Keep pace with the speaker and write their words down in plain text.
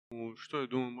Ну что, я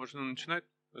думаю, можно начинать.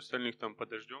 Остальных там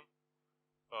подождем.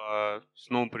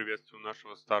 Снова приветствую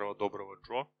нашего старого доброго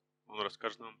Джо. Он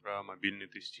расскажет нам про мобильное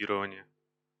тестирование.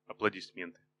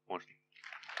 Аплодисменты. Можно.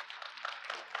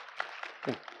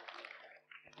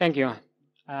 Thank you.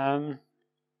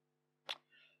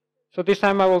 So this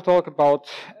time I will talk about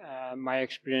my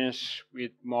experience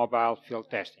with mobile field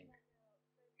testing.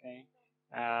 Okay.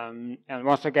 And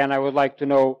once again, I would like to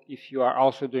know if you are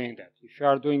also doing that. If you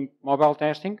are doing mobile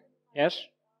testing, yes?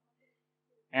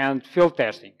 And field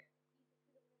testing.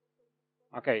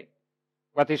 Okay.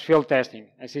 What is field testing?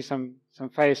 I see some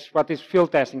face. What is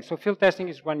field testing? So field testing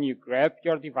is when you grab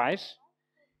your device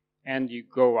and you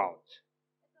go out.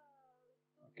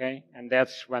 Okay, and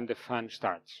that's when the fun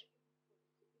starts.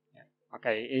 Yeah.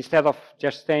 Okay, instead of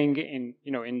just staying in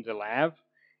the lab,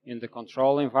 in the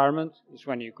control environment, is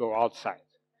when you go outside.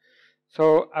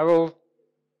 So I will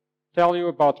tell you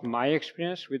about my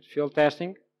experience with field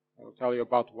testing. I will tell you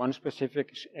about one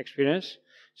specific experience.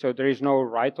 So there is no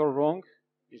right or wrong.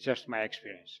 It's just my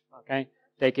experience. Okay,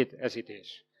 take it as it is.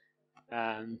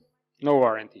 No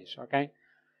warranties. Okay.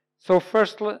 So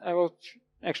first, I will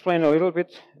explain a little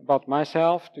bit about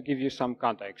myself to give you some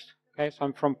context. Okay, so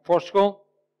I'm from Portugal.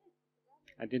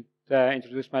 I did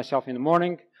introduce myself in the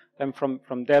morning. I'm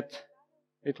from that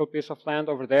little piece of land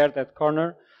over there, that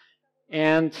corner.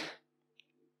 And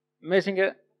amazing,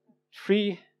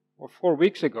 3 or 4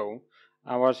 weeks ago,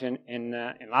 I was in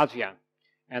Latvia.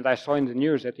 And I saw in the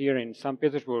news that here in St.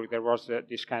 Petersburg, there was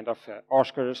this kind of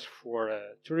Oscars for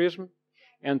tourism.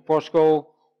 And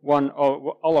Portugal won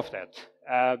all of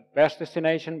that. Best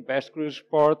destination, best cruise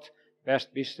port,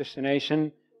 best beach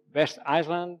destination, best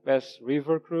island, best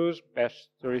river cruise, best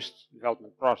tourist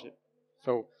development project.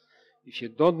 So if you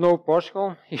don't know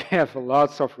Portugal, you have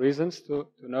lots of reasons to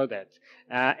know that.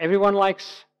 Anyone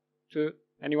likes to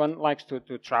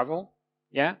travel?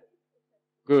 Yeah?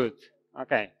 Good.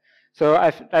 Okay. So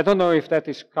I don't know if that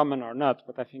is common or not,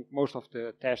 but I think most of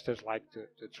the testers like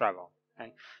to travel.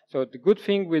 Okay. So the good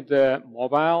thing with the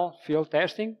mobile field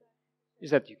testing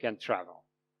is that you can travel.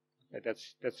 Okay,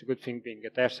 that's a good thing being a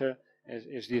tester,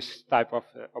 is this type of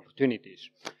opportunities.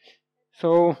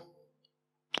 So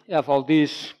you have all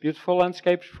these beautiful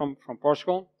landscapes from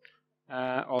Portugal,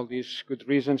 all these good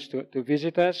reasons to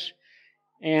visit us.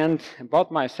 And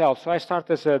about myself, so I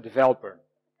started as a developer.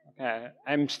 Okay,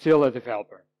 I'm still a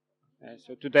developer.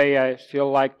 So today I still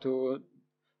like to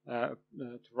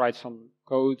write some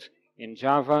code in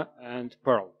Java and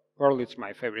Perl. Perl is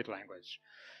my favorite language.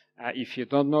 If you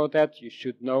don't know that, you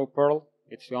should know Perl.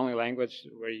 It's the only language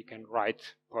where you can write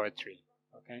poetry.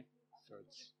 Okay, so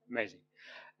it's amazing.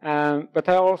 But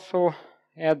I also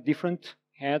had different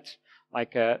hats,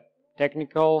 like a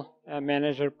technical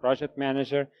manager, project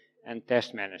manager, and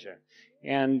test manager.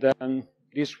 And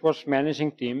this was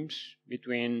managing teams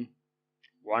between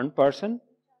one person,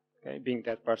 okay, being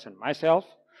that person myself,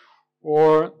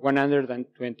 or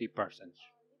 120 persons.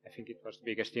 I think it was the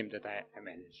biggest team that I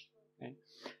managed. Okay?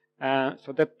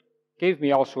 So that gave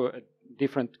me also a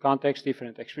different context,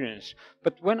 different experience.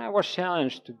 But when I was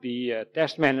challenged to be a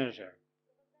test manager,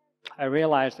 I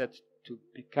realized that to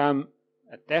become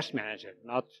a test manager,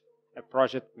 not a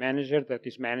project manager that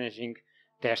is managing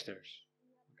testers,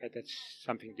 okay, that's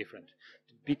something different.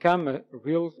 To become a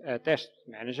real test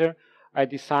manager, I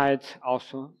decided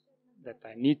also that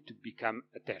I need to become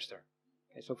a tester.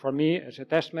 Okay, so for me, as a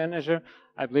test manager,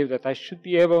 I believe that I should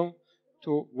be able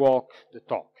to walk the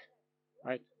talk,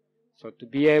 right? So to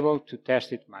be able to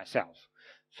test it myself.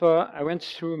 So I went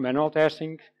through manual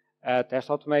testing, test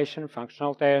automation,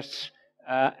 functional tests,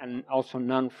 and also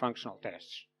non-functional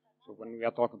tests. So when we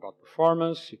are talking about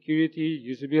performance, security,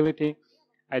 usability,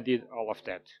 I did all of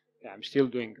that. Yeah, I'm still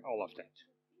doing all of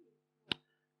that.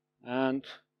 And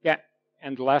yeah,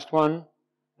 and the last one,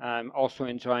 I'm also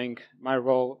enjoying my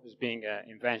role as being an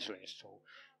evangelist. So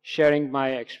sharing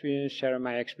my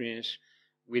experience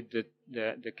with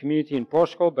the community in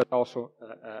Portugal, but also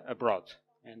abroad.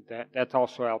 And that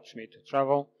also helps me to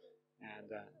travel.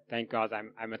 And thank God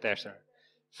I'm a tester.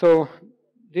 So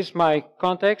this is my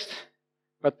context,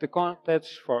 but the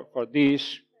context for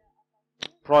this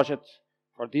project,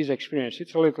 for this experience,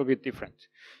 it's a little bit different.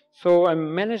 So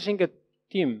I'm managing a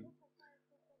team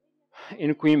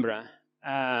in Coimbra,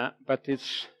 but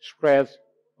it's spread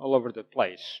all over the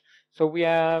place. So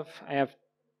I have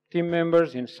team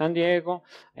members in San Diego,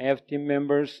 I have team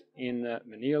members in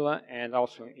Manila, and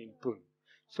also in Pune.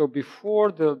 So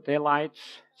before the daylight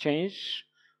change,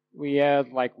 we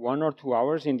had like 1 or 2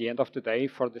 hours in the end of the day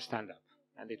for the stand-up.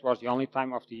 And it was the only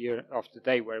time of the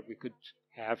day where we could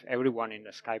have everyone in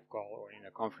a Skype call or in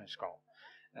a conference call.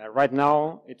 Right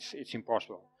now, it's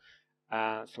impossible.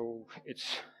 So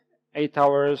it's 8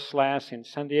 hours less in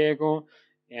San Diego,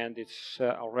 and it's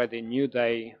already a new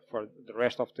day for the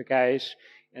rest of the guys.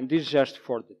 And this is just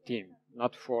for the team,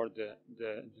 not for the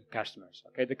customers.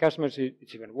 Okay, the customers,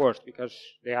 it's even worse because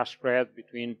they are spread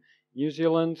between New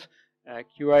Zealand,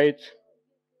 Kuwait,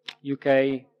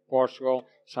 UK, Portugal,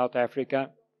 South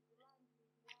Africa.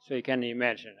 So you can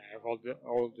imagine, I have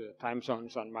all the time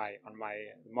zones on my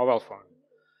mobile phone.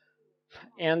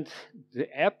 And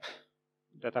the app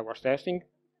that I was testing,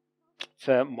 it's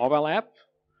a mobile app,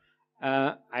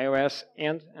 iOS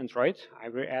and Android,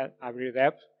 hybrid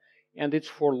app, and it's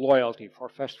for loyalty for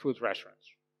fast food restaurants.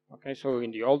 Okay, so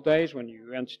in the old days when you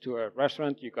went to a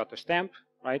restaurant, you got a stamp,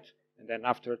 right? And then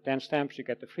after 10 stamps, you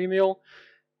get a free meal.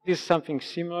 This is something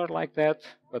similar like that,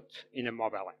 but in a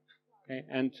mobile app. Okay,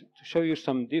 and to show you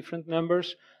some different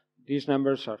numbers, these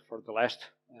numbers are for the last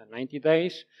 90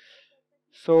 days.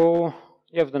 So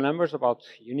you have the numbers about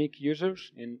unique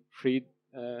users in 3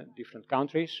 different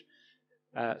countries.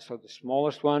 So the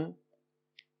smallest one,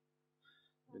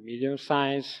 the medium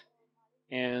size,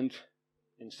 and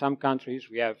in some countries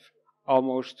we have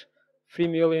almost 3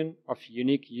 million of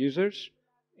unique users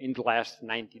in the last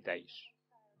 90 days.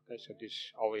 Okay, so this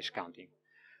is always counting.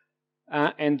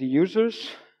 And the users,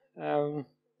 I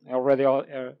already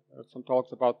heard some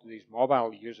talks about these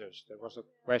mobile users. There was a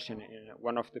question in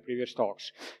one of the previous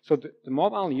talks. So the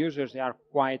mobile users, they are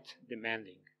quite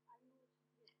demanding.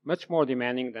 Much more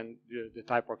demanding than the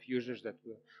type of users that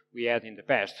we had in the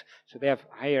past. So they have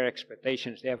higher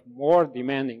expectations, they have more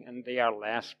demanding, and they are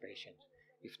less patient.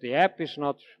 If the app is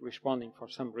not responding for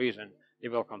some reason, they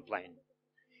will complain.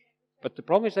 But the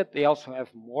problem is that they also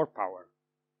have more power.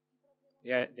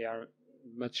 They are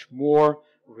much more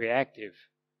reactive.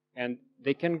 And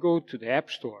they can go to the App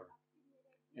Store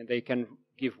and they can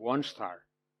give 1 star.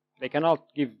 They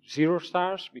cannot give 0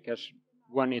 stars because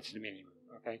 1 is the minimum.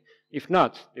 Okay? If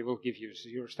not, they will give you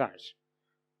 0 stars.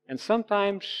 And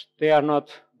sometimes they are not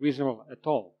reasonable at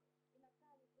all.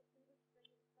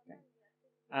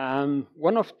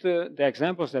 One of the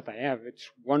examples that I have, it's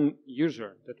one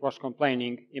user that was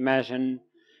complaining. Imagine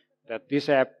that this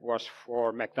app was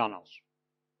for McDonald's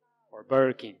or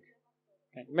Burger King.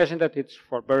 Okay. Imagine that it's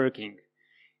for Burger King,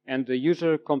 and the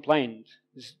user complained,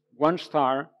 it's 1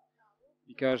 star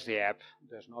because the app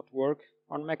does not work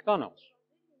on McDonald's.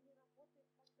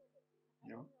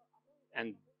 You know,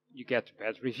 and you get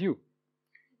bad review.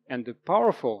 And the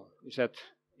powerful is that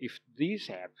if this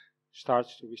app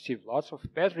starts to receive lots of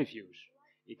bad reviews,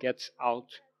 it gets out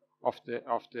of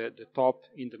the top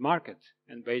in the market,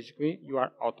 and basically you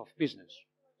are out of business.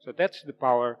 So that's the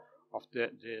power of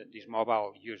these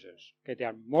mobile users. Okay, they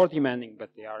are more demanding,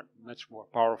 but they are much more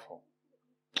powerful.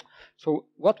 So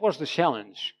what was the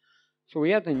challenge? So we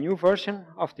had a new version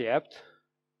of the app.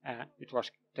 It was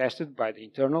tested by the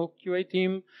internal QA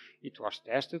team. It was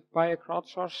tested by a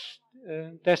crowdsourced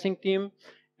testing team.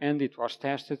 And it was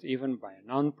tested even by a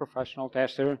non-professional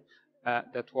tester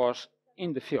that was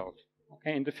in the field.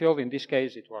 Okay, in the field, in this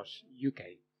case, it was UK.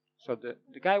 So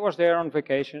the guy was there on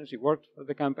vacations. He worked for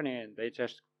the company, and they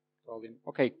just told him,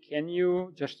 okay, can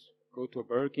you just go to a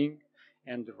Burger King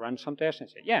and run some tests? And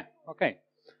say, yeah, okay.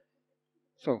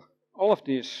 So all of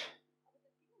this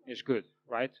is good,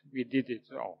 right? We did it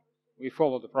all. We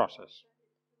followed the process.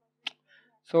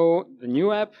 So the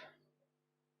new app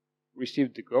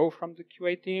received the go from the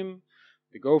QA team,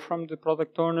 the go from the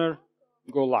product owner,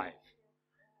 go live.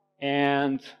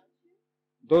 And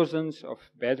dozens of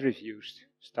bad reviews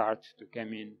start to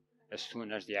come in as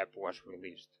soon as the app was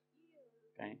released.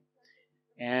 Okay?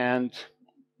 And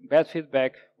bad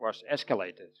feedback was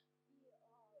escalated.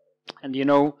 And you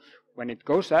know, when it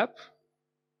goes up,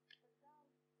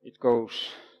 it goes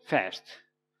fast.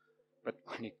 But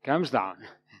when it comes down,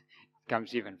 it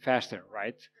comes even faster,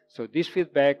 right? So this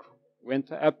feedback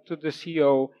went up to the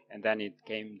CEO, and then it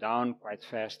came down quite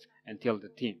fast until the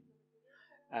team.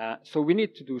 So we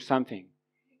need to do something.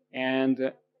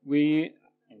 And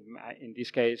in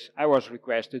this case, I was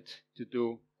requested to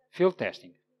do field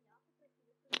testing.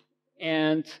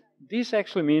 And this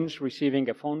actually means receiving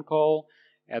a phone call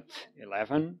at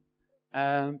 11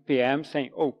 p.m.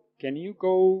 saying, oh, can you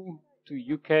go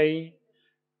to UK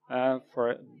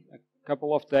for a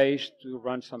couple of days to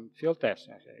run some field tests?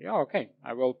 I say, yeah, okay,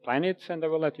 I will plan it and I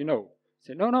will let you know. I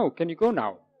say, no, can you go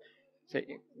now? I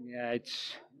say, yeah,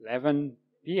 it's 11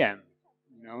 p.m.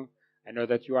 You know, I know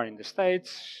that you are in the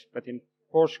States, but in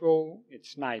Portugal,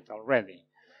 it's night already.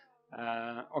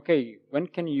 Okay, when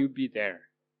can you be there?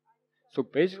 So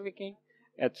basically,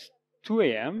 at 2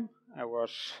 a.m., I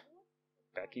was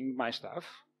packing my stuff,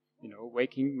 you know,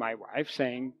 waking my wife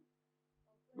saying,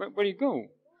 where do you go?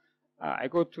 I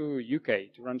go to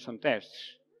UK to run some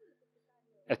tests.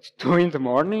 At 2 in the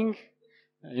morning,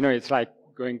 it's like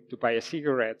going to buy a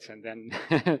cigarette and then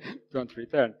don't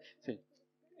return. See,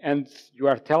 and you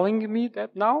are telling me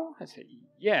that now? I say,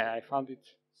 yeah, I found it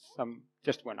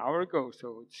just 1 hour ago,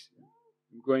 so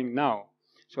I'm going now.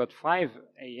 So at 5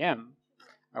 a.m.,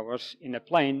 I was in a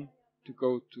plane to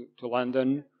go to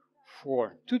London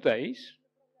for 2 days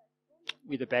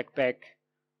with a backpack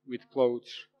with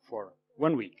clothes for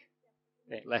 1 week.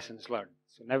 Okay, lessons learned.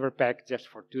 So never pack just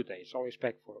for 2 days, always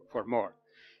pack for more.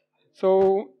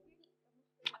 So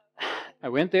I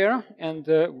went there and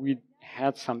we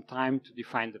had some time to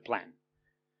define the plan.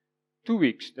 2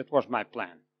 weeks, that was my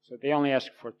plan. So they only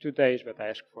asked for 2 days, but I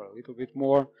asked for a little bit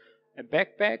more. A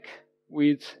backpack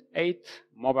with 8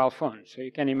 mobile phones. So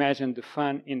you can imagine the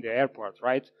fun in the airport,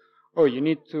 right? Oh, you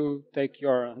need to take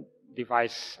your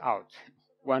device out.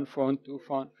 1 phone, 2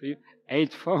 phones, 3,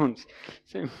 8 phones.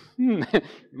 So, you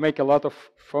make a lot of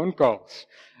phone calls.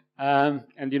 And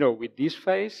with this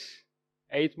face,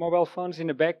 8 mobile phones in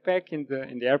a backpack in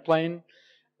the airplane,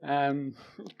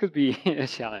 it could be a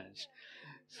challenge.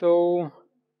 So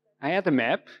I had a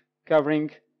map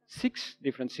covering 6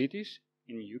 different cities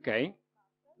in the UK.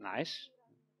 Nice.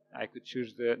 I could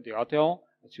choose the hotel.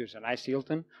 I chose a nice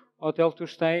Hilton hotel to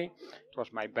stay. It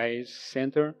was my base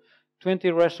center.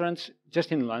 20 restaurants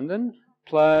just in London,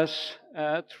 plus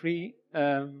 3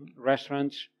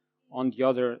 restaurants on the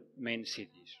other main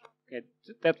cities. Okay,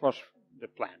 that was the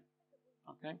plan.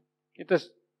 Okay, it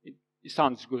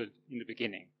sounds good in the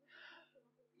beginning.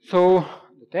 So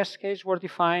the test case were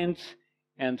defined,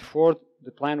 and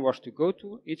the plan was to go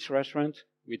to each restaurant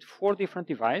with 4 different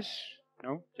devices.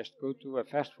 Just go to a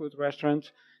fast food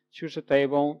restaurant, choose a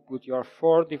table, put your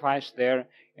 4 devices there,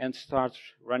 and start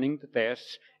running the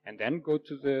tests. And then go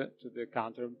to the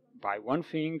counter, buy one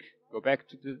thing, go back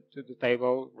to the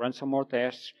table, run some more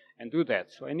tests, and do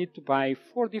that. So I need to buy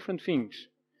 4 different things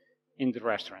in the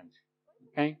restaurant.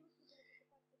 Okay.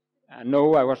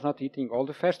 No, I was not eating all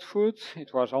the fast food.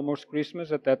 It was almost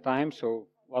Christmas at that time, so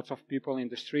lots of people in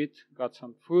the street got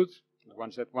some food, the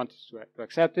ones that wanted to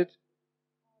accept it.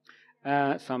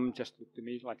 Some just looked at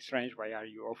me like strange, why are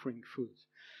you offering food?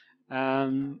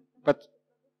 But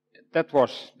that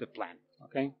was the plan,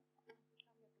 okay?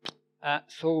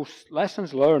 So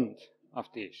lessons learned of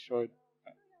this. So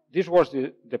this was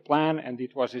the plan and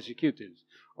it was executed.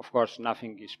 Of course,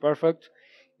 nothing is perfect.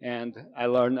 And I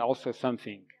learned also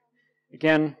something.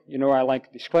 Again, I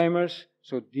like disclaimers.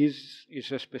 So this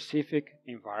is a specific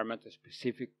environment, a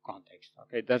specific context.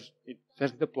 Okay, it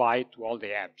doesn't apply to all the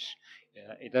apps.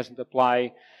 It doesn't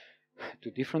apply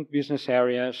to different business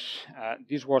areas.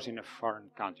 This was in a foreign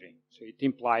country, so it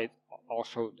implied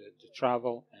also the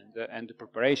travel and the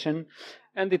preparation,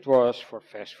 and it was for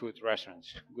fast food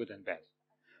restaurants, good and bad.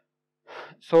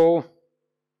 So,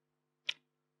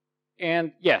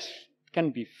 and yes, it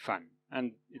can be fun,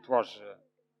 and it was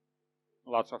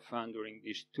lots of fun during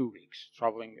these 2 weeks,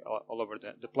 traveling all over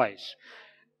the place.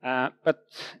 But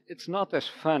it's not as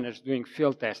fun as doing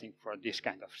field testing for this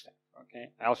kind of stuff.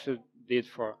 Okay, I also did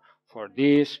for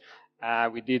this.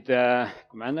 We did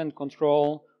command and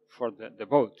control for the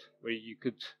boat, where you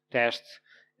could test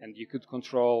and you could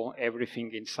control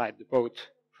everything inside the boat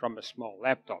from a small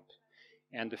laptop.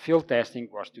 And the field testing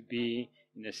was to be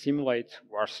in a simulate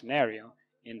war scenario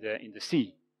in the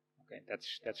sea. Okay,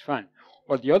 that's fun.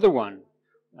 Or the other one,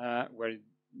 where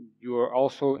you are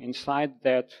also inside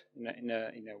that in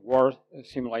a war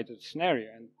simulated scenario,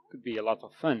 and it could be a lot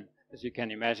of fun, as you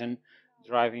can imagine,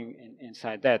 driving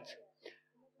inside that.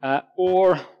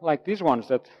 Or like these ones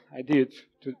that I did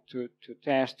to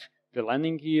test the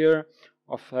landing gear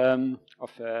of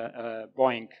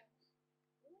Boeing.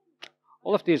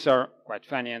 All of these are quite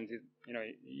funny, and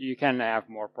you can have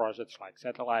more projects like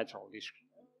satellites, all these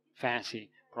fancy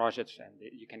projects, and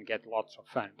you can get lots of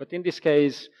fun. But in this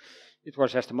case, it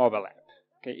was just a mobile app.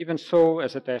 Okay, even so,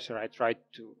 as a tester, I tried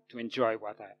to enjoy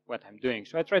what I'm doing.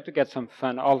 So I tried to get some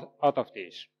fun out of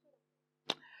this.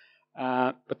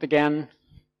 But again,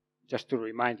 just to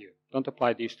remind you, don't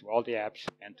apply this to all the apps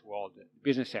and to all the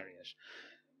business areas.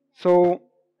 So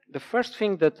the first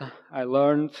thing that I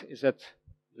learned is that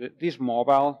this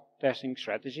mobile testing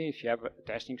strategy, if you have a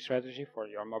testing strategy for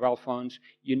your mobile phones,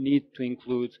 you need to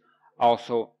include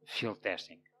also field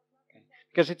testing. Okay?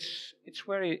 Because it's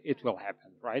where it will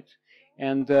happen, right?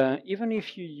 And even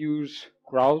if you use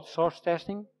crowdsourced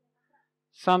testing,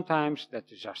 sometimes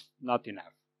that is just not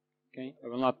enough. Okay, I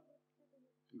will not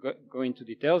go into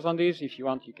details on this. If you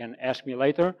want, you can ask me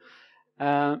later.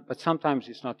 But sometimes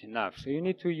it's not enough. So you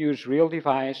need to use real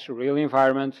device, real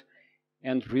environment,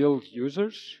 and real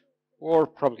users, or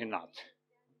probably not.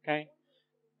 Okay?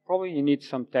 Probably you need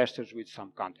some testers with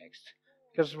some context.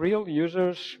 Because real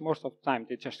users, most of the time,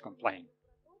 they just complain.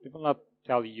 They will not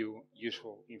tell you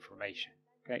useful information.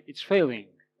 Okay? It's failing.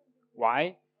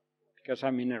 Why? Because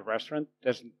I'm in a restaurant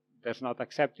does not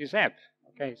accept this app.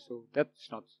 Okay, so that's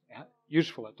not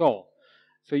useful at all.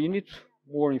 So you need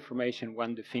more information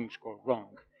when the things go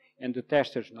wrong, and the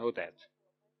testers know that.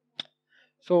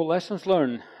 So lessons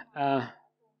learned: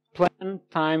 plan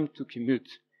time to commute,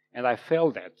 and I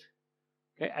failed that.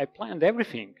 Okay, I planned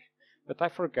everything, but I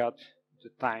forgot the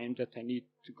time that I need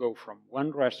to go from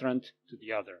one restaurant to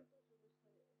the other.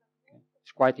 Okay?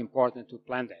 It's quite important to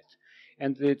plan that.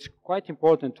 And it's quite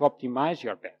important to optimize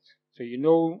your bet. So you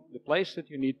know the place that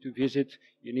you need to visit,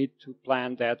 you need to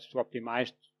plan that to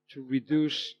optimize, to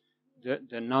reduce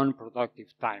the non-productive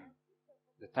time,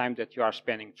 the time that you are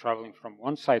spending traveling from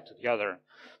one side to the other.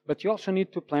 But you also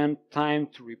need to plan time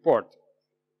to report.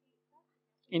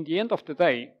 In the end of the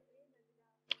day,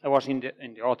 I was in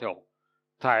the hotel,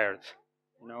 tired,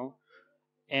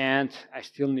 and I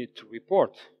still need to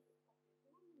report.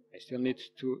 I still need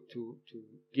to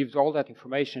give all that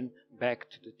information back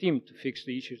to the team to fix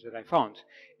the issues that I found.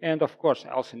 And of course,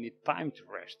 I also need time to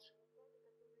rest.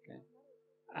 Okay?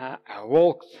 I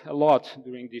walked a lot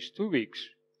during these 2 weeks.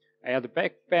 I had a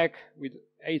backpack with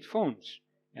 8 phones.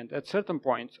 And at a certain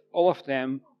point, all of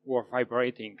them were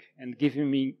vibrating and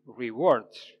giving me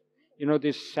rewards. You know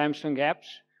these Samsung apps?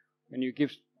 When you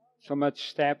give so much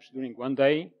steps during one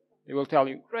day, they will tell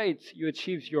you, great, you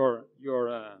achieved your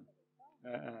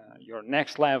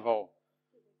next level,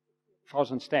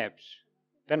 1,000 steps,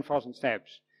 10,000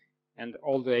 steps, and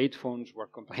all the 8 phones were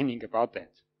complaining about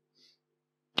that.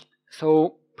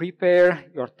 So prepare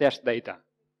your test data.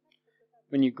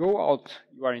 When you go out,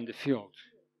 you are in the field.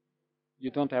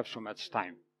 You don't have so much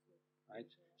time, right?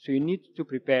 So you need to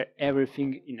prepare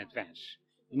everything in advance.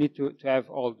 You need to have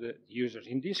all the users.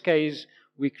 In this case,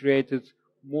 we created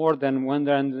more than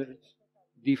 100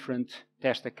 different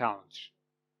test accounts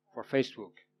for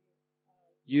Facebook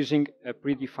using a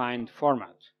predefined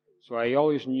format. So I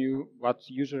always knew what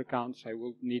user accounts I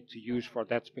would need to use for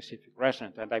that specific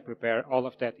restaurant, and I prepare all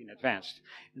of that in advance.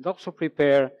 And also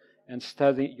prepare and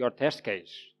study your test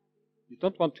case. You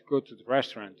don't want to go to the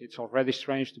restaurant. It's already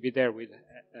strange to be there with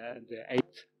the 8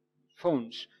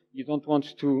 phones. You don't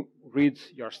want to read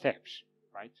your steps,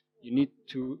 right? You need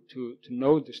to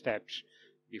know the steps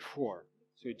before.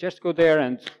 So you just go there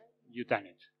and you've done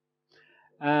it.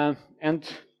 And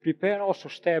prepare also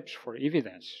steps for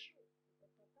evidence,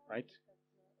 right?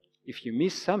 If you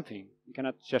miss something, you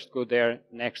cannot just go there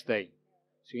next day.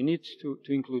 So you need to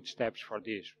include steps for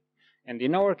this. And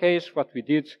in our case, what we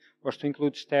did was to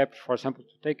include steps, for example,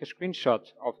 to take a screenshot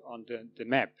on the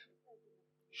map,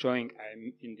 showing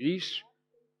I'm in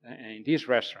this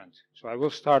restaurant. So I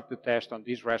will start the test on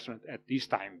this restaurant at this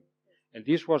time. And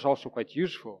this was also quite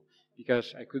useful,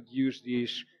 because I could use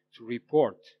this to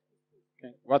report.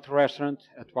 Okay, what restaurant,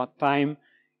 at what time,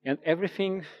 and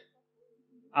everything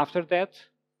after that,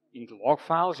 in the log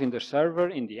files, in the server,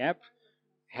 in the app,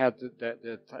 had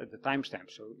the timestamp.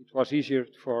 So it was easier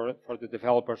for the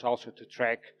developers also to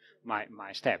track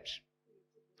my steps.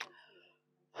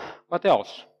 What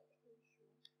else?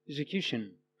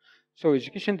 Execution. So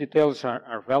execution details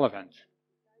are relevant.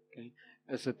 Okay?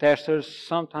 As the testers,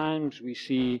 sometimes we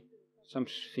see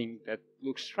something that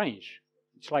looks strange.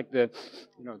 It's like the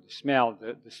smell,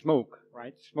 the smoke,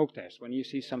 right? Smoke test. When you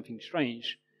see something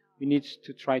strange, you need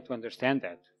to try to understand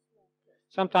that.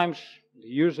 Sometimes the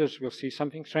users will see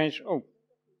something strange. Oh,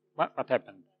 what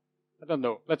happened? I don't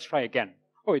know. Let's try again.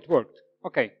 Oh, it worked.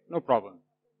 Okay, no problem.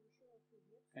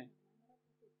 Okay.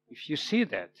 If you see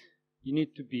that, you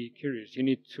need to be curious. You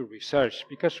need to research,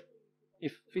 because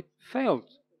if it failed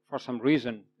for some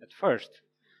reason at first,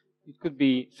 it could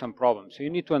be some problem. So you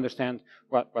need to understand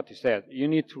what is that. You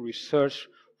need to research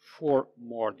for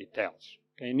more details.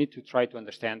 Okay? You need to try to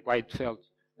understand why it failed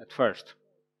at first.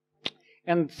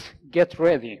 And get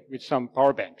ready with some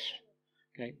power banks.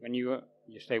 Okay? When you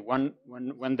stay one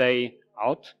day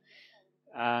out,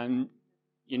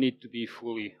 you need to be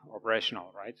fully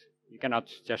operational, right? You cannot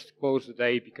just close the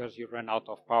day because you run out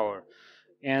of power.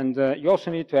 And you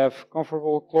also need to have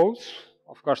comfortable clothes,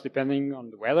 of course, depending on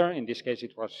the weather. In this case,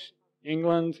 it was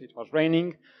England, it was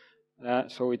raining,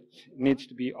 so it needs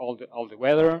to be all the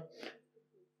weather.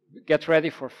 Get ready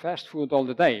for fast food all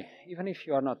the day. Even if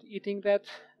you are not eating that,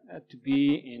 to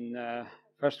be in a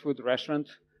fast food restaurant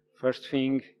first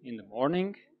thing in the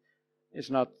morning is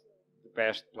not the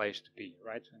best place to be,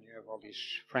 right? When you have all these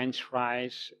French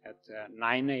fries at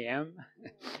 9 a.m.,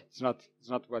 it's not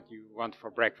what you want for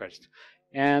breakfast.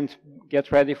 And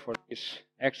get ready for these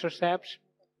extra steps.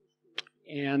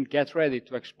 and get ready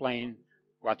to explain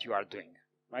what you are doing,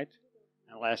 right?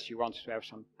 Unless you want to have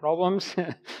some problems,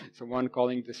 someone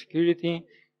calling the security,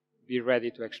 be ready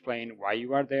to explain why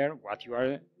you are there, what you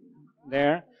are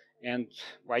there, and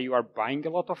why you are buying a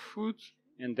lot of food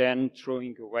and then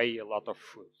throwing away a lot of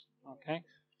food, okay?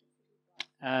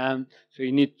 So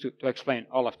you need to explain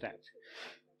all of that.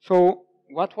 So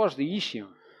what was the issue?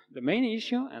 The main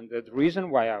issue, and the reason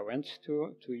why I went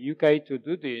to UK to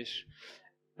do this,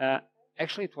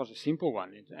 actually it was a simple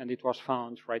one, and it was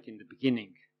found right in the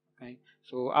beginning. Okay?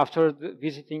 So after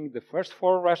visiting the first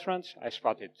 4 restaurants, I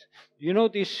spotted. Do you know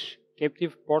these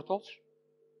captive portals?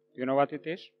 Do you know what it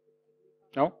is?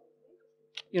 No?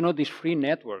 You know these free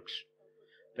networks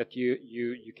that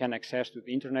you can access to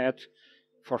the internet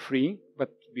for free,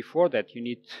 but before that you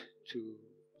need to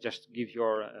just give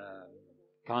your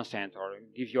consent or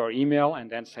give your email and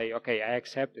then say, okay, I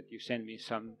accept that you send me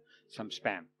some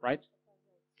spam, right?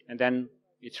 And then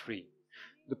it's free.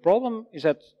 The problem is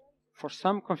that for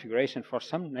some configuration, for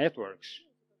some networks,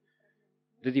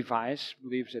 the device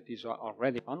believes that it's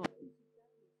already online.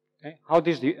 Okay? How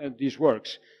this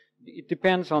works? It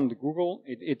depends on the Google.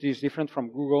 It is different from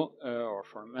Google or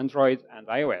from Android and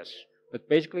iOS. But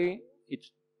basically,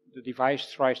 the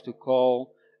device tries to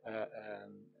call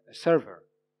a server.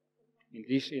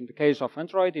 In the case of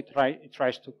Android, it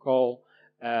tries to call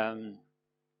a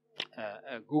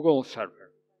Google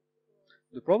server.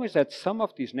 The problem is that some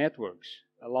of these networks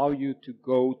allow you to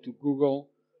go to Google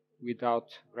without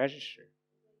register.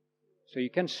 So you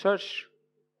can search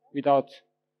without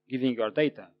giving your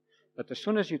data. But as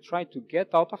soon as you try to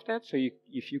get out of that, so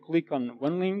if you click on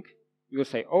one link, you will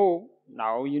say, oh,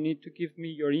 now you need to give me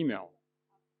your email.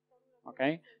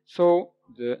 Okay? So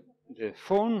the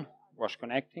phone was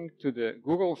connecting to the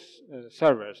Google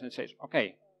servers and says,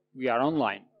 okay, we are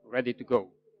online, ready to go.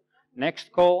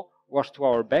 Next call was to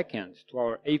our backend, to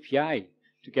our API,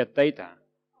 to get data.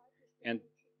 And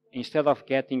instead of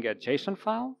getting a JSON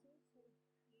file,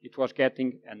 it was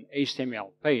getting an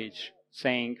HTML page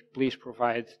saying, please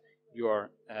provide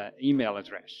your email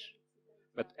address.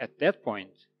 But at that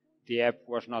point, the app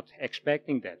was not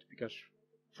expecting that, because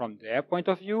from the app point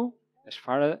of view, as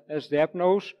far as the app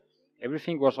knows,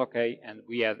 everything was okay and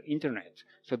we had internet.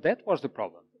 So that was the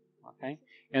problem, okay?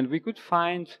 And we could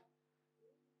find,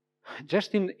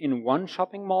 just in one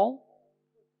shopping mall,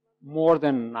 more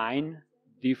than 9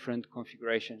 different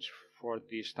configurations for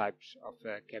these types of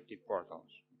captive portals.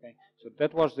 Okay? So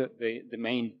that was the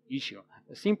main issue.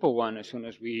 A simple one as soon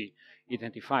as we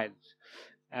identified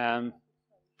it.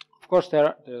 Of course,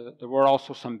 there were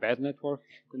also some bad network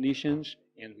conditions,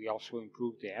 and we also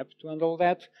improved the app to handle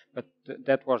that, but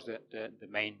that was the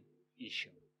main issue.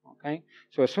 Okay?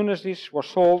 So as soon as this was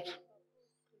solved,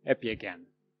 happy again.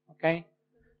 Okay?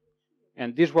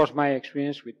 And this was my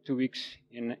experience with 2 weeks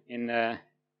in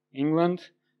England.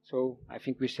 So I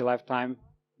think we still have time.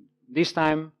 This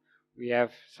time we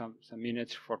have some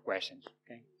minutes for questions.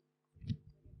 Okay?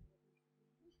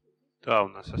 Да, у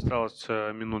нас осталось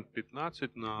минут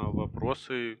 15 на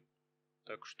вопросы,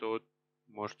 так что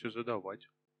можете задавать.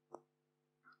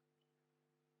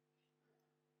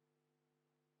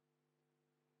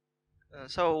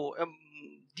 So,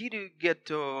 did you get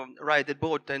to write the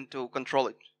bot and to control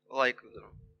it? Like,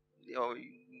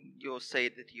 you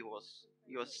said that you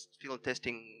was field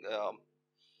testing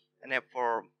an app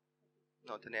for,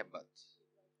 not an app, but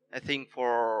I think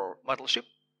for Battleship.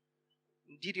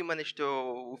 Did you manage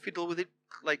to fiddle with it?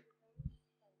 Like,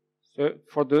 So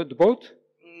for the boat?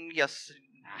 Yes.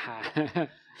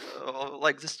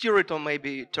 Like the steer it or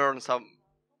maybe turn some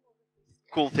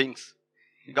cool things,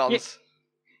 guns.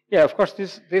 Yeah, of course,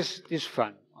 this is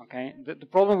fun. Okay, the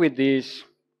problem with this,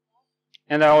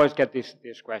 and I always get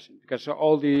this question, because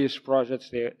all these projects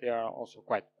they are also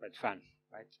quite fun,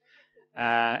 right?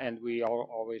 And we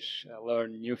always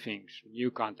learn new things,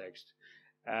 new context.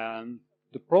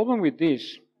 The problem with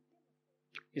this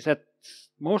is that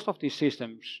most of these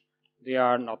systems, they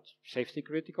are not safety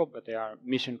critical, but they are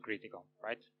mission critical,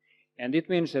 right? And it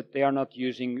means that they are not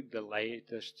using the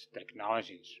latest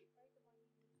technologies.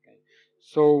 Okay.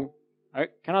 So I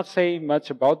cannot say much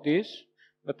about this,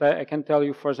 but I can tell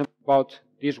you, for example, about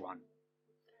this one.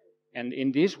 And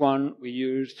in this one, we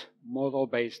used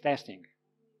model-based testing.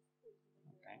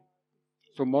 Okay.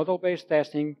 So model-based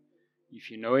testing, if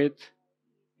you know it,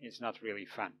 it's not really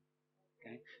fun.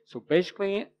 Okay. So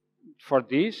basically, for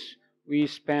this, we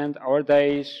spend our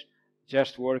days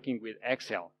just working with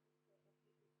Excel.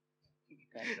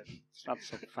 Okay, it's not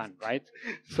so fun, right?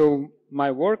 So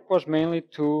my work was mainly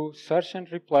to search and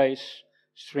replace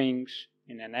strings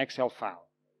in an Excel file,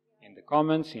 in the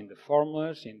comments, in the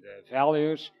formulas, in the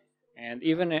values, and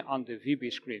even on the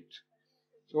VB script.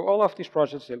 So all of these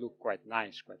projects, they look quite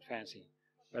nice, quite fancy,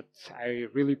 but I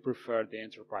really prefer the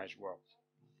enterprise world.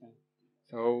 Okay?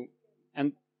 So,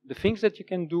 and the things that you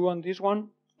can do on this one,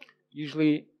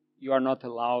 usually you are not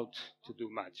allowed to do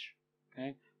much.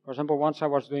 Okay? For example, once I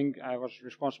was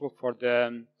responsible for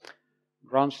the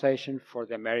ground station for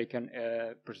the American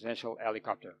presidential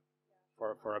helicopter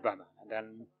for Obama. And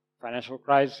then financial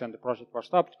crisis and the project was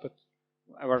stopped, but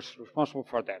I was responsible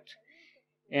for that.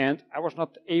 And I was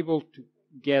not able to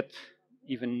get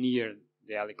even near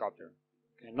the helicopter.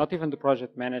 Okay? Not even the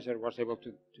project manager was able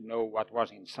to know what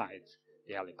was inside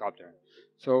the helicopter.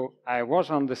 So I was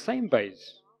on the same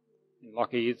base in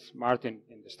Lockheed Martin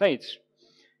in the States,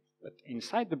 but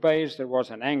inside the base there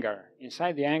was an hangar.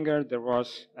 Inside the hangar there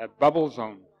was a bubble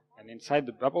zone, and inside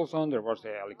the bubble zone there was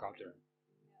the helicopter.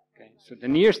 Okay? So the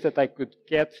nearest that I could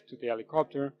get to the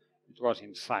helicopter, it was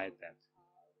inside that,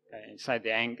 inside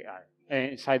the hangar.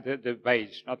 Inside the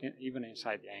base, not even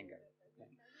inside the hangar. Okay.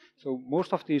 So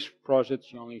most of these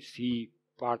projects, you only see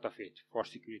part of it for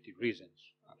security reasons.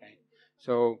 Okay.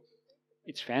 So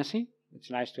it's fancy. It's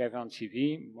nice to have on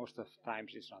CV. Most of the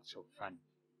times, it's not so fun.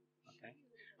 Okay.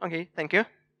 Okay, thank you.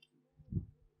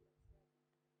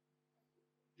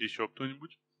 Еще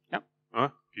кто-нибудь? Yeah.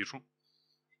 Пишу.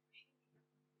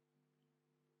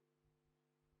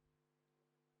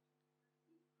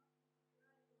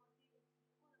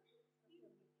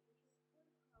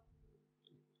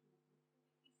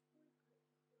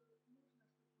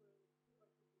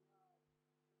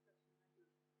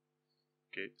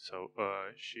 Okay, so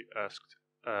she asked,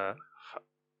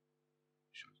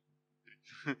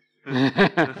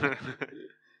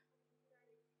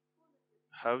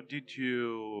 how did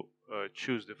you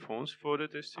choose the phones for the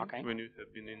testing when you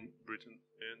have been in Britain?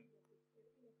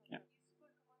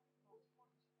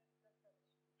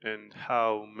 And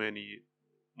how many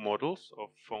models of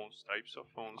phones, types of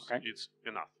phones, it's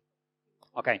enough?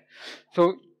 Okay,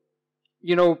 so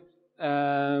you know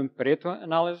Pareto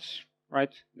analysis,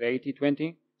 right? The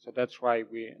 80-20. So that's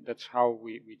how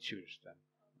we choose them.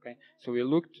 Okay, so we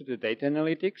looked to the data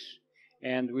analytics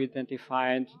and we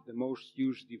identified the most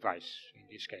used device in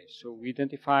this case. So we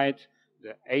identified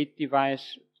the 8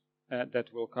 device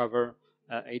that will cover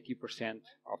 80%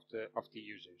 of the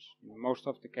users. In most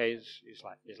of the cases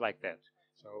is like that.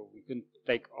 So we can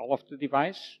take all of the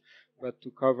device, but to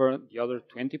cover the other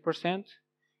 20%,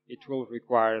 it will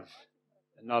require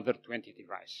another 20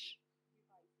 devices.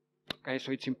 Okay,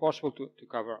 so it's impossible to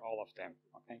cover all of them.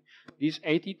 Okay, these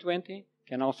 80-20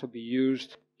 can also be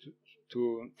used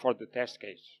for the test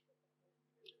case.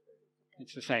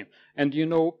 It's the same. And you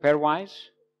know pairwise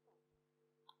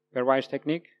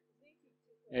technique?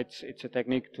 It's a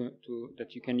technique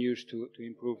that you can use to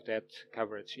improve that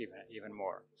coverage even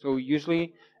more. So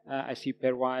usually I see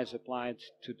pairwise applied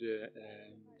to the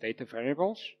data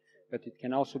variables, but it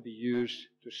can also be used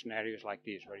to scenarios like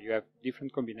this, where you have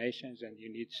different combinations and you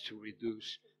need to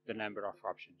reduce the number of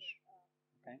options.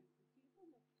 Okay?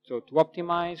 So to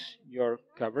optimize your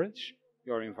coverage,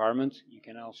 your environment, you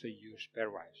can also use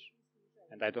pairwise.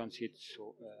 And I don't see it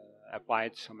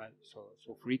applied so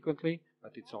frequently,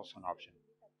 but it's also an option.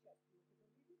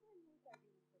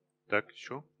 Так,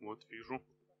 еще, вот вижу.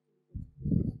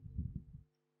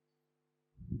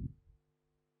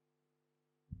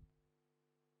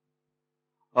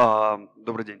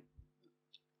 Добрый день.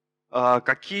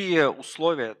 Какие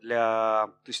условия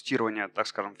для тестирования, так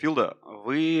скажем, филда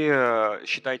вы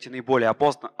считаете наиболее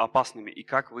опасными и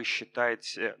как вы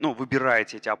считаете,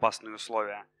 выбираете эти опасные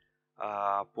условия,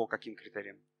 по каким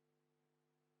критериям?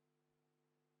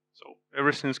 So,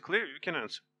 everything's clear, you can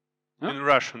answer. In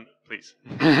Russian, please.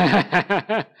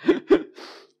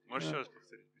 Можешь еще раз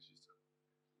повторить?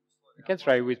 I can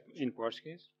try in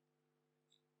Portuguese.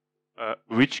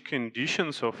 Which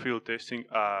conditions of field testing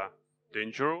are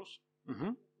dangerous?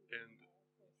 Mm-hmm.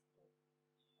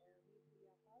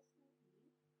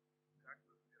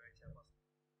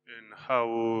 And how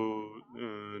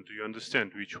do you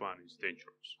understand which one is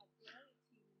dangerous?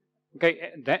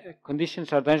 Okay,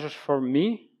 conditions are dangerous for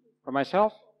me, for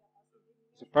myself,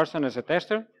 as a person, as a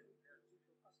tester?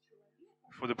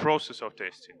 For the process of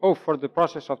testing. Oh, for the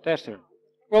process of testing.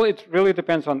 Well, it really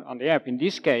depends on the app. In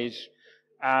this case,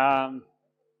 there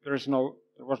was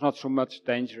not so much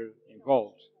danger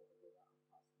involved.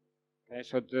 Okay,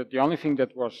 so the only thing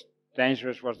that was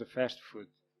dangerous was the fast food.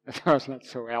 That was not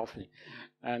so healthy,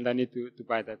 and I need to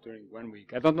buy that during 1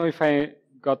 week. I don't know if I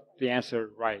got the answer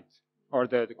right, or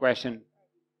the question.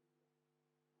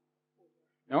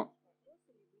 No?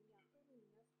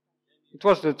 It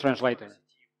was the translator.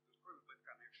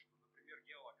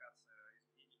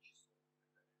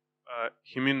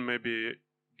 He mean maybe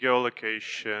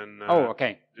geolocation. Oh,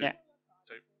 okay. the Yeah.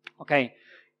 type Okay.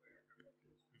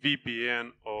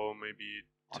 VPN or maybe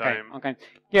Okay. time. Okay.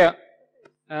 Yeah.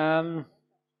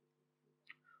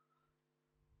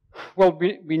 Well,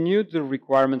 we knew the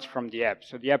requirements from the app.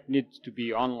 So the app needs to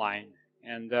be online,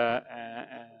 and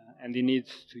it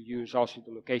needs to use also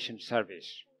the location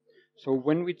service. So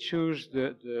when we choose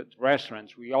the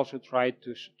restaurants, we also tried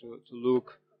to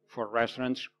look for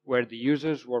restaurants where the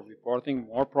users were reporting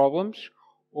more problems,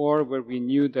 or where we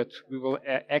knew that we will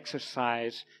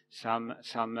exercise some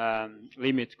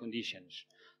limit conditions.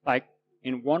 Like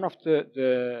in one of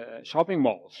the shopping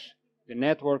malls, the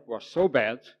network was so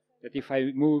bad that if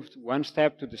I moved one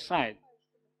step to the side,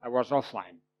 I was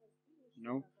offline, you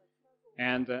know.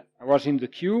 And I was in the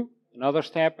queue, another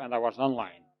step, and I was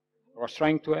online. I was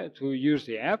trying to use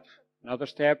the app, another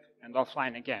step, and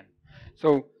offline again.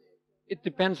 So it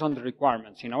depends on the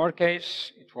requirements. In our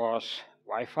case, it was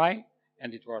Wi-Fi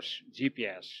and it was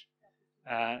GPS.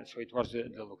 So it was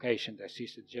the location, the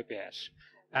assisted GPS.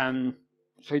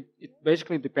 So it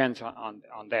basically depends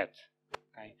on that.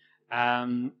 Okay.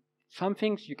 Some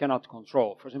things you cannot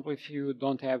control. For example, if you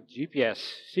don't have GPS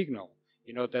signal,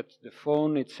 you know that the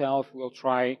phone itself will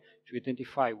try to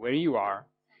identify where you are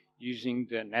using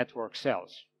the network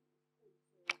cells.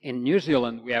 In New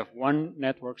Zealand, we have one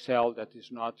network cell that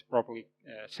is not properly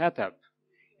set up.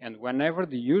 And whenever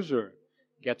the user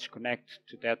gets connected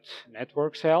to that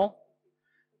network cell,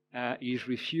 he is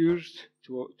refused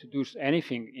to do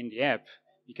anything in the app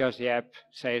because the app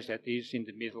says that he's in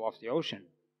the middle of the ocean.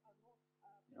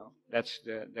 You know, that's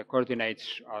the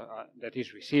coordinates that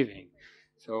he's receiving.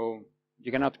 So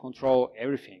you cannot control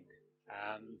everything.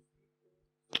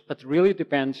 But really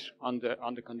depends on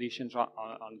the conditions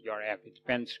on your app. It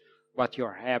depends what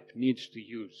your app needs to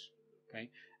use. Okay.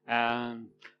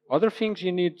 Other things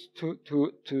you need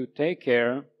to take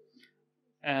care,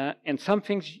 and some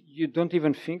things you don't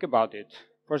even think about it.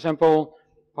 For example,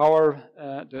 power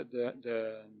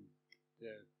the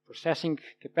processing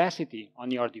capacity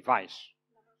on your device.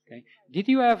 Okay. Did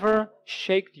you ever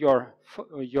shake your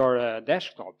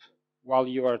desktop while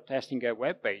you are testing a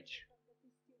web page?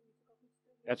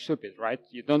 That's stupid, right?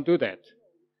 You don't do that.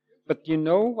 But you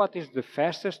know what is the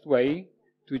fastest way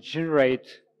to generate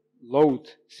load,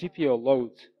 CPU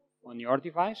load on your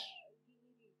device?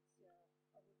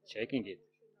 Shaking it.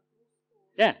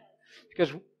 Yeah,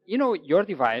 because you know your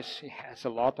device has a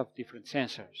lot of different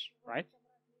sensors, right?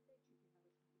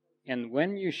 And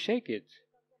when you shake it,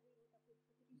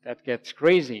 that gets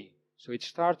crazy. So it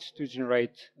starts to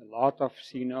generate a lot of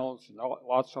signals,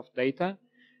 lots of data,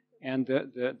 and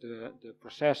the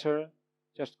processor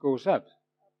just goes up.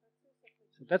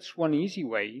 So that's one easy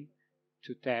way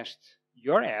to test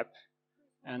your app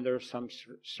under some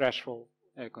stressful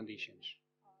conditions.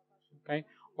 Okay.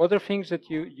 Other things that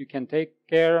you can take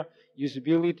care: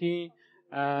 usability,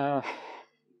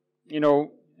 you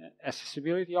know,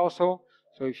 accessibility also.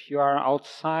 So if you are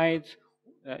outside,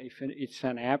 if it's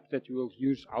an app that you will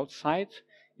use outside,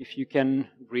 if you can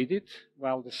read it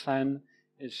while the sun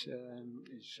is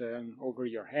over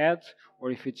your head, or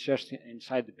if it's just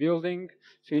inside the building.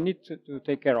 So you need to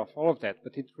take care of all of that,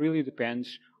 but it really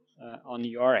depends on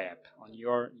your app, on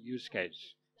your use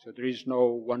case. So there is no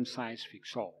one size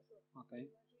fits all. Okay.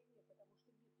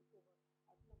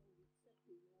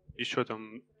 Еще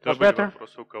там Was были better?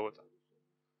 вопросы у кого-то?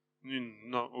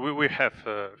 No, we have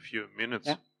a few minutes.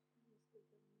 Yeah.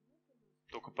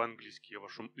 Только по-английски, я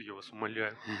вас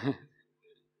умоляю.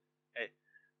 Hey,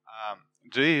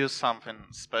 do you use something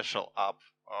special app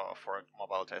for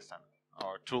mobile testing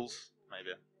or tools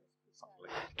maybe? Something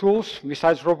like that. Tools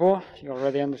besides Robo, you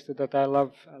already understood that I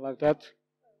love that.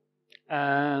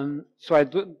 So I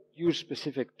do use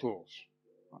specific tools,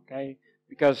 okay?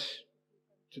 Because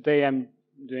today I'm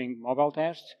doing mobile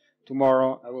tests,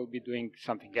 tomorrow I will be doing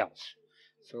something else.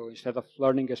 So instead of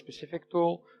learning a specific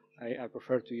tool, I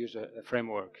prefer to use a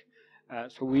framework.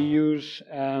 So we use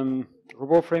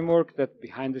Robo framework that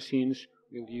behind the scenes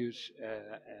we'll use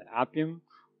Appium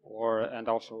and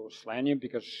also Selenium,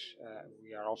 because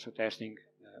we are also testing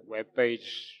web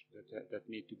pages that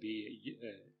need to be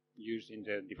used in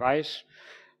the device.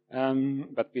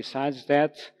 But besides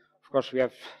that, of course, we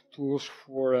have tools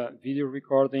for video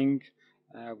recording.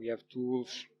 We have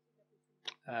tools.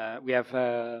 We have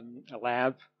a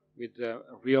lab with a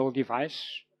real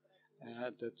device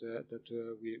that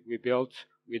we built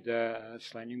with a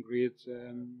Selenium grid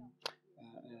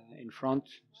in front.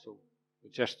 So we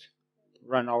just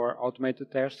run our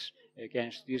automated tests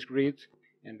against this grid,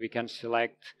 and we can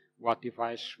select what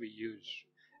device we use.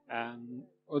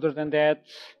 Other than that,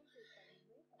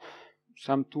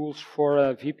 some tools for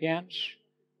VPNs,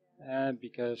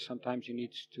 because sometimes you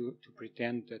need to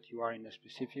pretend that you are in a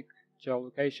specific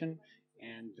geolocation,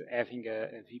 and having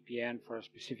a VPN for a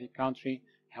specific country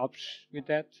helps with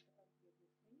that.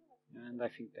 And I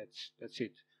think that's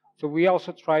it. So we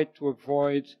also try to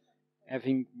avoid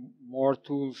having more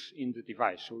tools in the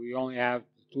device. So we only have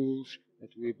the tools that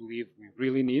we believe we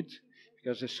really need,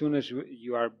 because as soon as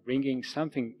you are bringing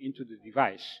something into the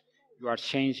device, you are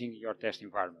changing your test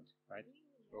environment, right?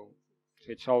 So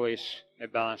it's always a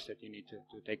balance that you need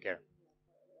to take care.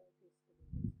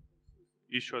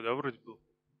 Еще, да, вроде был?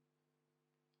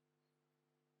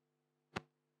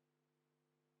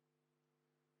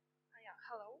 Yeah,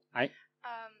 hello. Hi.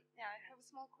 Yeah, I have a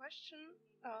small question.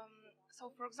 So,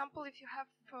 for example, if you have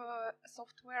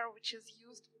software which is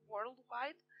used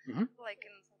worldwide, like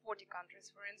in 40 countries,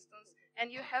 for instance,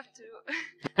 and you have to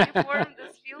perform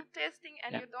this field testing,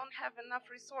 and you don't have enough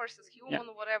resources,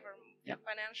 human, whatever,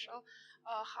 financial,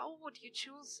 how would you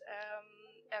choose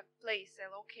a place,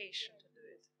 a location to do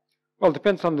it? Well,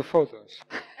 depends on the photos.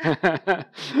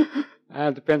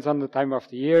 Depends on the time of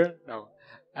the year. No.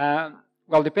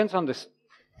 Well, depends on the.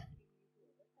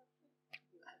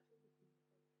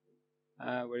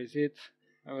 Where is it?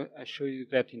 I show you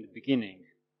that in the beginning.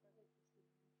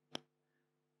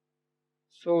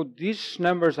 So these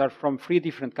numbers are from 3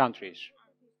 different countries.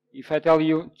 If I tell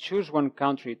you choose one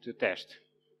country to test,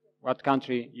 what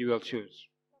country you will choose?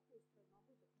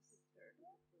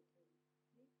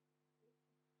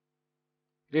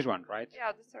 This one, right?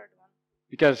 Yeah, the third one.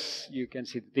 Because you can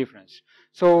see the difference.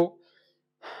 So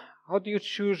how do you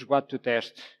choose what to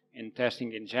test in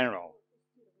testing in general?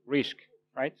 Risk,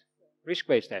 right?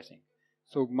 Risk-based testing.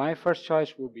 So my first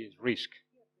choice will be risk.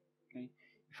 Okay?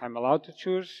 If I'm allowed to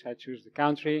choose, I choose the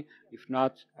country. If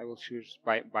not, I will choose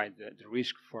by the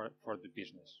risk for the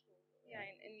business. Yeah,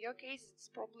 in your case, it's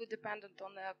probably dependent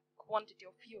on the quantity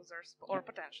of users or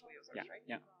potential users, right?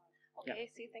 Yeah. Okay,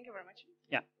 see, thank you very much.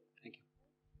 Yeah, thank you.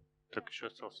 Так, еще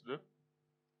остался, да?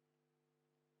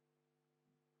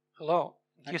 Hello.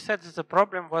 You said that the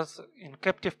problem was in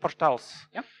captive portals.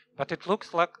 Yep. But it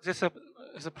looks like this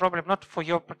is a problem not for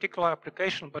your particular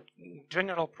application, but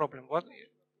general problem. What?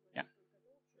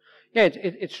 Yeah,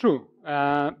 it's true.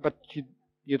 But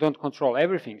you don't control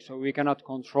everything. So we cannot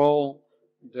control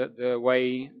the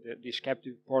way these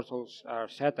captive portals are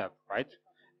set up, right?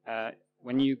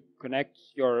 When you connect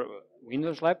your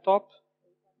Windows laptop,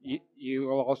 you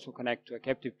will also connect to a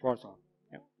captive portal.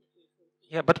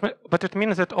 Yeah, but it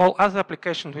means that all other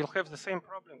applications will have the same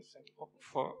problems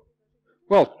for.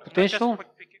 Well, potential.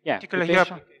 Particular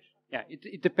Potential. application. Yeah,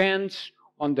 it depends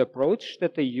on the approach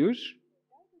that they use.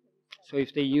 So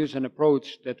if they use an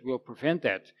approach that will prevent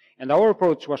that, and our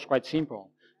approach was quite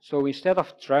simple. So instead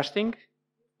of trusting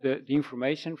the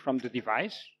information from the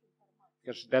device,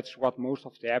 because that's what most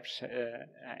of the apps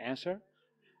answer,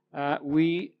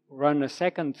 we run a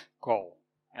second call,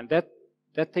 and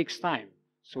that takes time.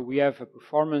 So we have a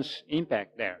performance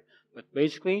impact there. But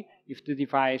basically, if the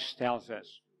device tells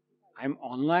us, I'm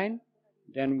online,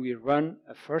 then we run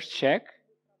a first check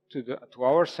to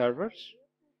our servers,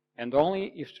 and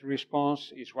only if the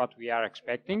response is what we are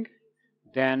expecting,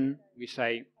 then we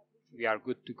say we are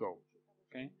good to go.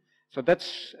 Okay? So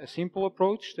that's a simple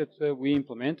approach that we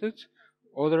implemented.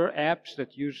 Other apps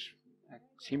that use a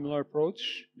similar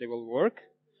approach, they will work.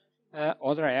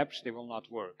 Other apps, they will not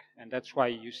work. And that's why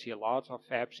you see a lot of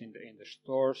apps in the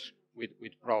stores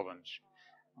with problems.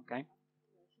 Okay?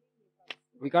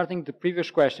 Regarding the previous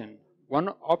question, one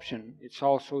option is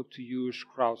also to use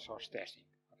crowdsourced testing.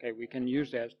 Okay, we can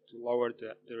use that to lower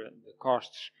the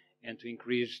costs and to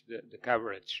increase the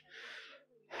coverage.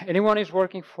 Anyone is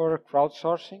working for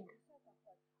crowdsourcing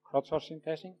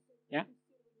testing? Yeah?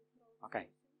 Okay.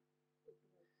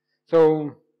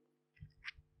 So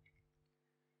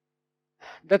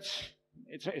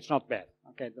it's not bad.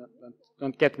 Okay,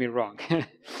 don't get me wrong.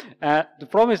 The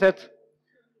problem is that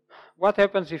what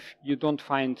happens if you don't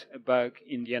find a bug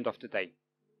in the end of the day?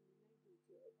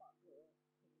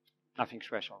 Nothing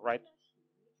special, right?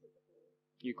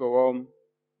 You go home,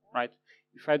 right?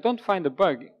 If I don't find a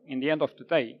bug in the end of the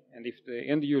day, and if the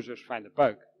end users find a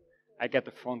bug, I get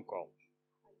a phone call.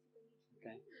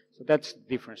 Okay, so that's the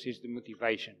difference. It's the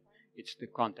motivation. It's the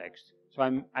context. So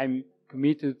I'm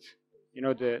committed. You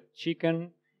know, the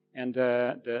chicken and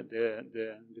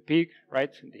the pig,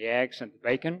 right? The eggs and the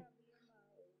bacon,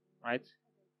 right?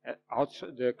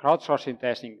 The crowdsourcing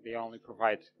testing, they only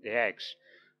provide the eggs.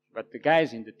 But the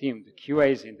guys in the team, the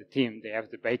QAs in the team, they have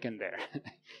the bacon there.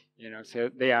 You know, so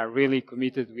they are really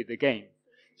committed with the game.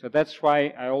 So that's why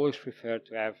I always prefer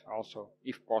to have also,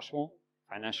 if possible,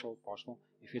 financial possible,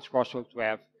 if it's possible to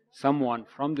have someone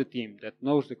from the team that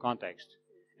knows the context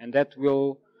and that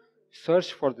will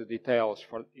search for the details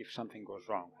for if something goes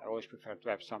wrong. I always prefer to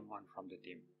have someone from the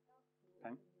team.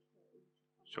 Okay?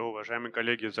 Все, уважаемые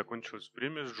коллеги, закончилось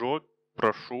время. Джо,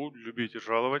 прошу, любите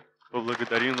жаловать.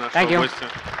 Поблагодарим нашего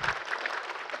гостя.